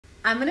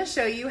I'm gonna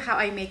show you how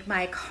I make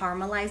my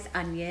caramelized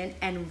onion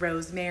and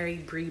rosemary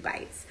brie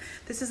bites.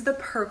 This is the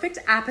perfect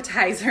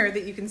appetizer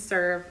that you can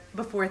serve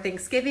before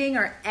Thanksgiving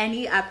or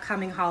any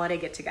upcoming holiday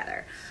get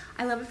together.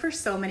 I love it for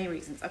so many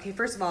reasons. Okay,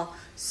 first of all,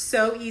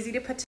 so easy to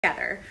put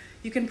together.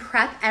 You can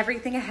prep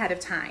everything ahead of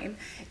time.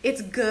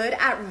 It's good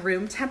at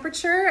room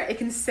temperature. It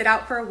can sit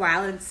out for a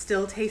while and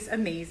still tastes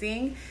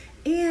amazing.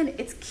 And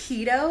it's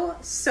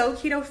keto, so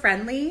keto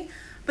friendly,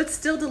 but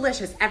still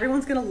delicious.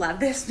 Everyone's gonna love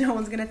this. No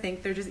one's gonna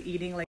think they're just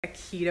eating like a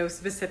keto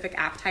specific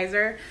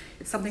appetizer.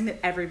 It's something that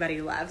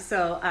everybody loves.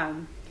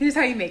 So here's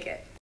how you make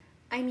it.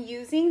 I'm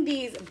using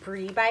these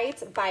brie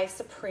bites by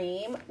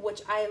Supreme,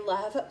 which I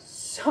love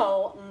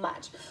so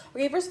much.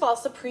 Okay, first of all,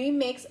 Supreme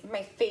makes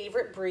my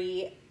favorite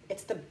brie.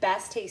 It's the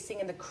best tasting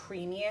and the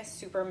creamiest,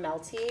 super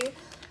melty,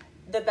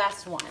 the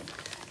best one.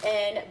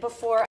 And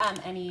before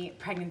any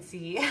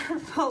pregnancy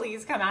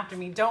police come after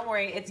me, don't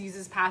worry, it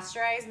uses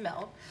pasteurized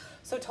milk.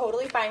 So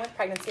totally fine with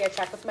pregnancy. I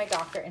checked with my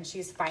doctor and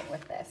she's fine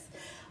with this.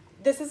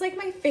 This is like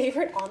my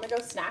favorite on-the-go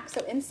snack.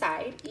 So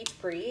inside, each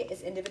brie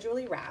is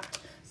individually wrapped.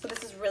 So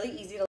this is really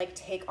easy to like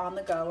take on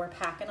the go or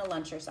pack in a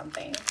lunch or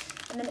something.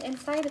 And then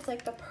inside, it's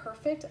like the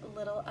perfect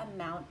little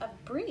amount of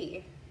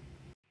brie.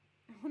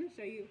 I want to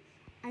show you.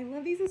 I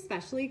love these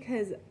especially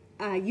because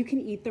you can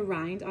eat the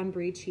rind on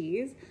brie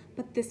cheese,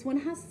 but this one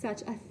has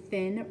such a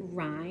thin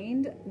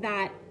rind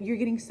that you're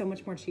getting so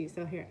much more cheese.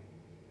 So here,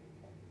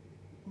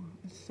 oh,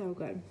 it's so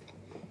good.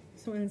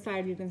 So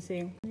inside you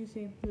see, is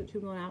it too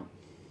blown out?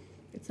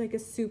 It's like a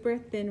super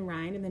thin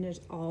rind and then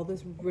there's all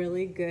this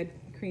really good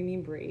creamy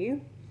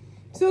brie.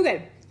 So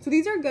good. So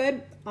these are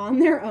good on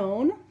their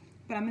own,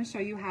 but I'm gonna show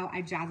you how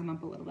I jazz them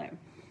up a little bit.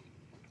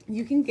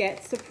 You can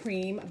get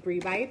Supreme brie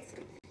bites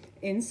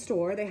in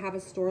store. They have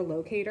a store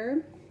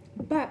locator,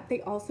 but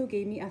they also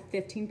gave me a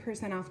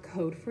 15% off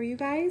code for you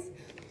guys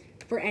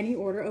for any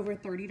order over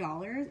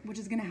 $30, which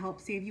is gonna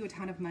help save you a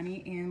ton of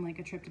money in like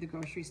a trip to the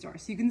grocery store.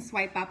 So you can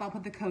swipe up, I'll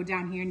put the code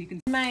down here and you can.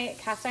 My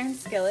cast iron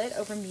skillet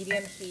over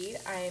medium heat,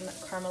 I'm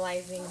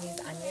caramelizing these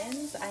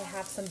onions. I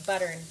have some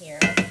butter in here.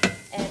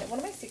 And one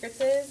of my secrets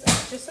is,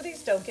 just so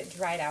these don't get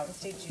dried out and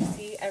stay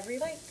juicy, every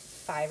like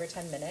 5 or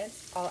 10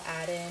 minutes, I'll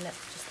add in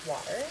just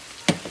water.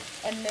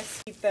 And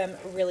this keeps them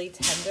really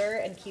tender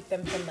and keep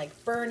them from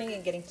like burning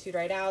and getting too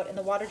dried out, and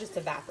the water just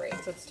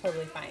evaporates, so it's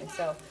totally fine.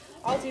 So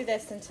I'll do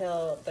this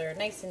until they're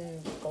nice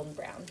and golden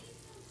brown.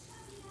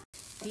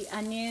 The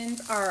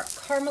onions are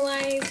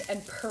caramelized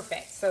and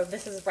perfect. So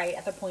this is right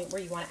at the point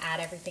where you want to add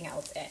everything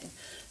else in.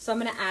 So I'm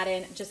going to add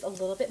in just a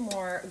little bit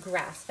more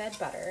grass-fed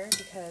butter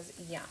because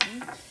yum.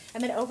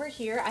 And then over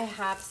here I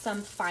have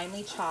some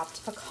finely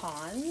chopped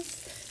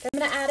pecans that I'm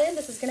going to add in.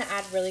 This is going to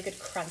add really good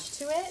crunch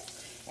to it.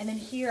 And then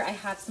here I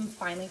have some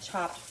finely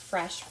chopped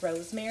fresh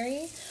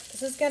rosemary.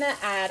 This is gonna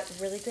add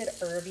really good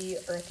herby,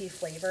 earthy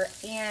flavor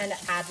and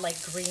add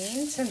like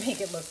green to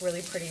make it look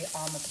really pretty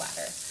on the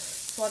platter.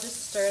 So I'll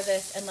just stir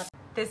this and let.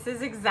 This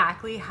is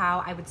exactly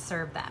how I would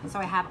serve them. So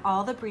I have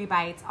all the brie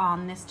bites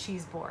on this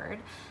cheese board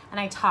and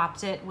I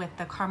topped it with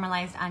the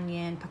caramelized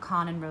onion,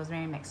 pecan, and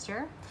rosemary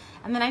mixture.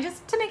 And then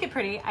to make it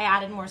pretty, I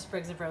added more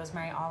sprigs of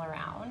rosemary all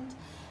around.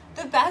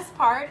 The best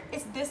part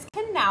is this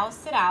can now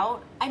sit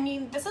out. I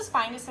mean, this is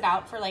fine to sit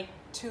out for like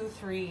 2,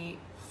 3,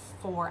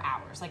 4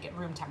 hours, like at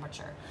room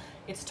temperature.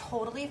 It's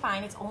totally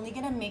fine. It's only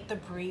gonna make the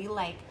brie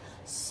like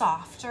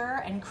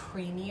softer and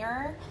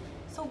creamier.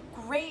 So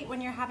great when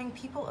you're having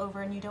people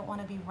over and you don't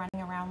wanna be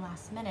running around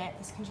last minute.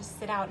 This can just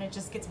sit out and it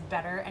just gets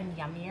better and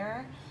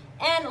yummier.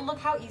 And look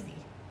how easy.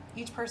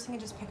 Each person can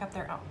just pick up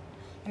their own.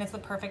 And it's the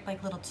perfect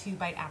like little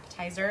 2-bite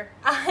appetizer.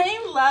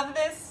 I love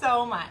this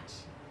so much.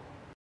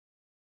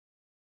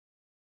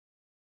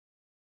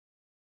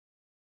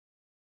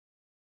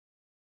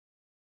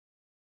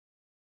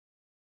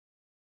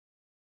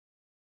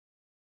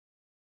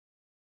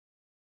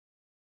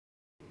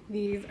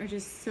 These are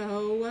just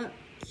so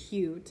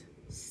cute,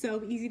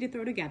 so easy to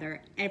throw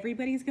together.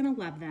 Everybody's gonna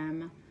love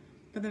them,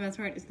 but the best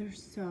part is they're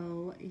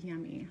so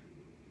yummy.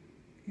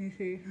 Can you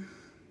see?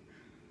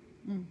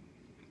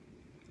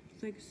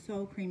 It's like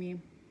so creamy.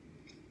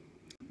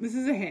 This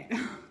is a hit.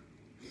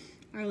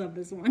 I love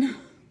this one.